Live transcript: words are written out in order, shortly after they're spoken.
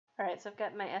Alright, so I've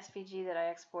got my SVG that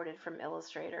I exported from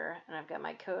Illustrator, and I've got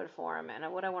my code for them,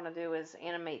 and what I want to do is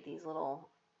animate these little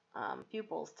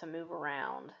pupils to move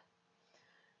around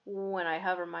when I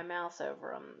hover my mouse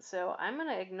over them. So I'm going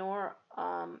to ignore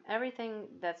everything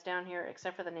that's down here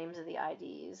except for the names of the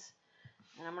IDs,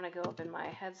 and I'm going to go up in my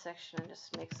head section and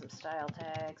just make some style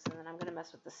tags, and then I'm going to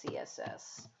mess with the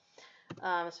CSS.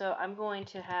 So I'm going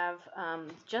to have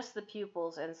just the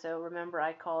pupils, and so remember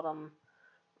I called them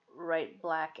right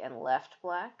black and left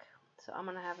black. So I'm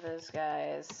going to have those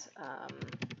guys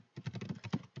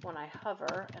when I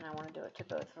hover, and I want to do it to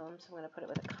both of them, so I'm going to put it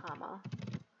with a comma.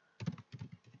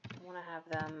 I want to have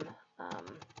them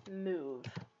move.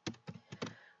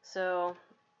 So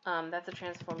that's a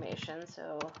transformation,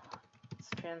 so let's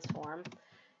transform.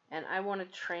 And I want to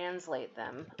translate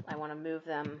them. I want to move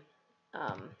them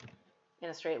in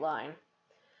a straight line.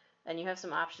 And you have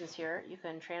some options here. You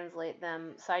can translate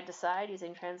them side to side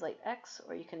using translate X,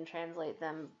 or you can translate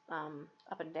them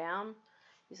up and down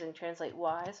using translate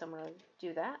Y. So I'm going to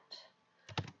do that.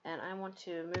 And I want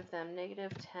to move them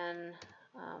 -10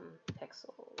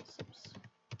 pixels. Oops.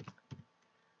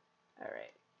 All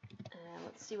right. And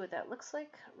let's see what that looks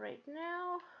like right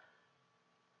now.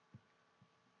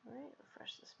 All right,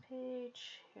 refresh this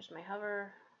page. Here's my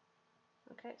hover.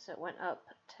 Okay, so it went up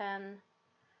 10.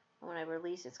 When I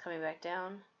release, it's coming back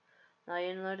down. Now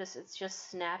you'll notice it's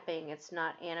just snapping, it's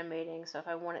not animating, so if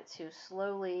I want it to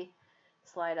slowly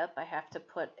slide up, I have to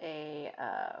put a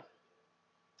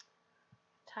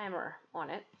timer on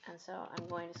it. And so I'm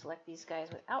going to select these guys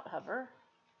without hover.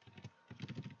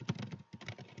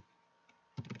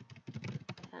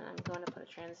 And I'm going to put a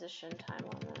transition time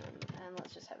on them, and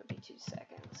let's just have it be 2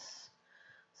 seconds.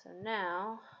 So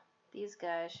now these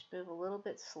guys should move a little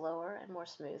bit slower and more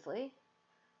smoothly.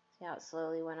 See how it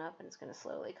slowly went up, and it's going to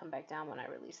slowly come back down when I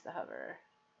release the hover.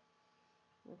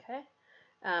 Okay.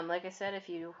 Like I said, if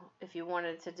you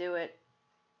wanted to do it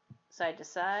side to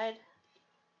side,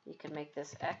 you can make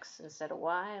this X instead of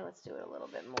Y. Let's do it a little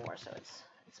bit more so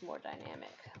it's more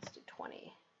dynamic. Let's do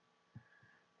 20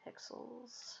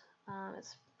 pixels.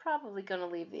 It's probably going to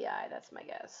leave the eye. That's my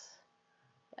guess.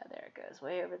 Yeah, there it goes,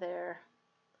 way over there.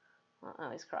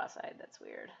 Oh, he's cross-eyed. That's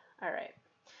weird. All right.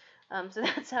 So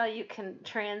that's how you can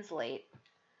translate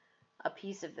a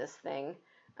piece of this thing.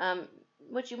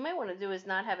 What you might want to do is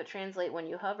not have it translate when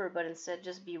you hover, but instead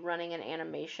just be running an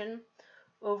animation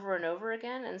over and over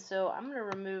again. And so I'm going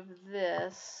to remove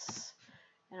this,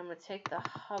 and I'm going to take the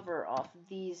hover off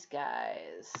these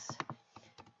guys.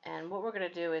 And what we're going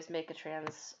to do is make an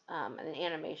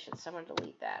animation. So I'm going to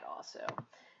delete that also.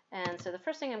 And so the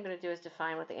first thing I'm going to do is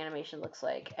define what the animation looks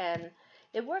like. And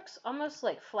it works almost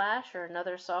like Flash or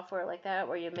another software like that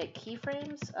where you make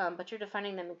keyframes, but you're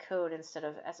defining them in code instead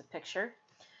of as a picture.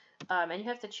 And you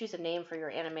have to choose a name for your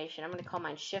animation. I'm going to call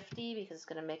mine Shifty because it's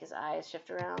going to make his eyes shift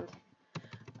around.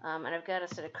 And I've got a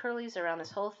set of curlies around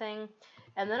this whole thing.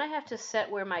 And then I have to set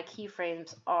where my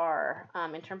keyframes are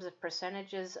in terms of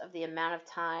percentages of the amount of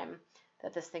time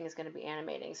that this thing is going to be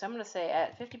animating. So I'm going to say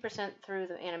at 50% through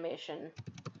the animation,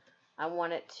 I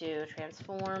want it to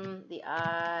transform the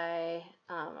eye.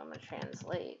 I'm going to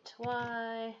translate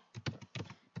Y.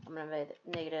 I'm going to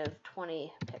make it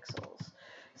 -20 pixels.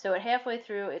 So at halfway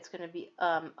through, it's going to be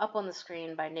up on the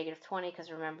screen by -20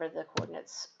 because remember the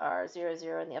coordinates are 0,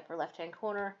 0 in the upper left-hand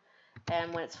corner.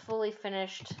 And when it's fully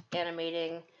finished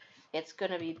animating, it's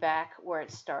going to be back where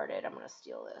it started. I'm going to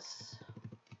steal this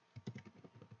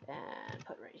and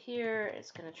put it right here.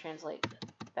 It's going to translate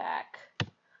back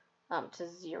to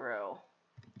 0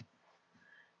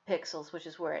 pixels, which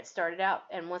is where it started out.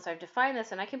 And once I've defined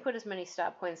this, and I can put as many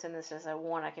stop points in this as I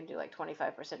want, I can do like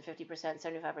 25%, 50%,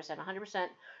 75%,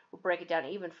 100%. We'll break it down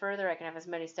even further. I can have as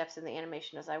many steps in the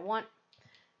animation as I want.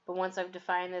 But once I've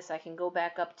defined this, I can go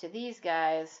back up to these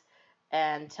guys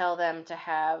and tell them to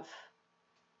have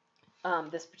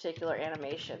this particular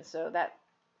animation. So that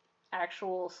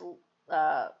actual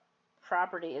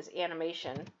property is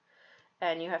animation.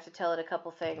 And you have to tell it a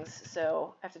couple things.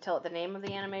 So I have to tell it the name of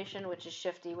the animation, which is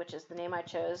Shifty, which is the name I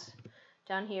chose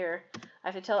down here. I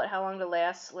have to tell it how long to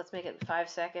last. Let's make it 5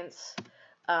 seconds.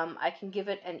 I can give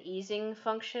it an easing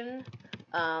function.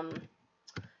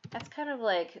 That's kind of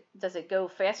like, does it go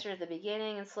faster at the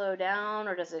beginning and slow down,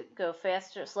 or does it go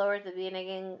faster, slower at the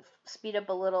beginning, speed up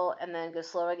a little, and then go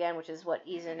slow again, which is what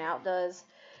ease in out does.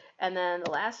 And then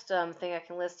the last thing I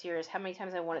can list here is how many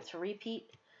times I want it to repeat.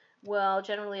 Well,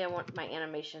 generally I want my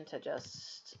animation to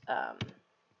just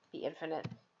be infinite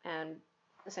and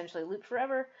essentially loop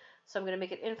forever. So I'm going to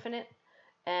make it infinite.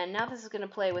 And now this is going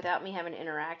to play without me having to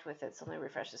interact with it. So let me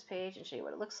refresh this page and show you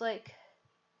what it looks like.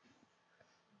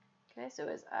 Okay, so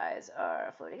his eyes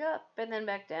are floating up and then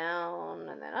back down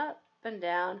and then up and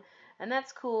down. And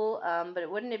that's cool, but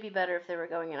wouldn't it be better if they were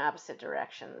going in opposite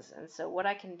directions? And so what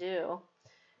I can do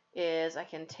is I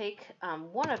can take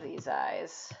one of these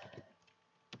eyes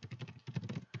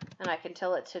and I can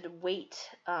tell it to wait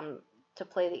to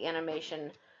play the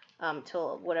animation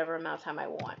till whatever amount of time I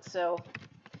want. So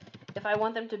if I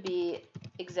want them to be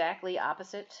exactly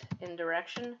opposite in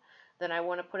direction, then I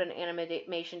want to put an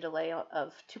animation delay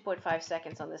of 2.5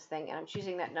 seconds on this thing, and I'm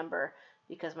choosing that number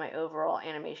because my overall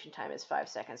animation time is 5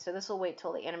 seconds. So this will wait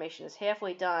till the animation is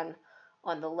halfway done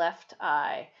on the left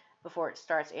eye before it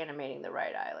starts animating the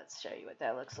right eye. Let's show you what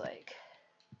that looks like.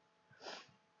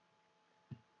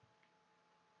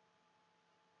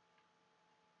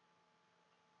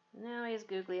 Now he has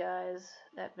googly eyes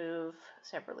that move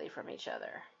separately from each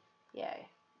other. Yay.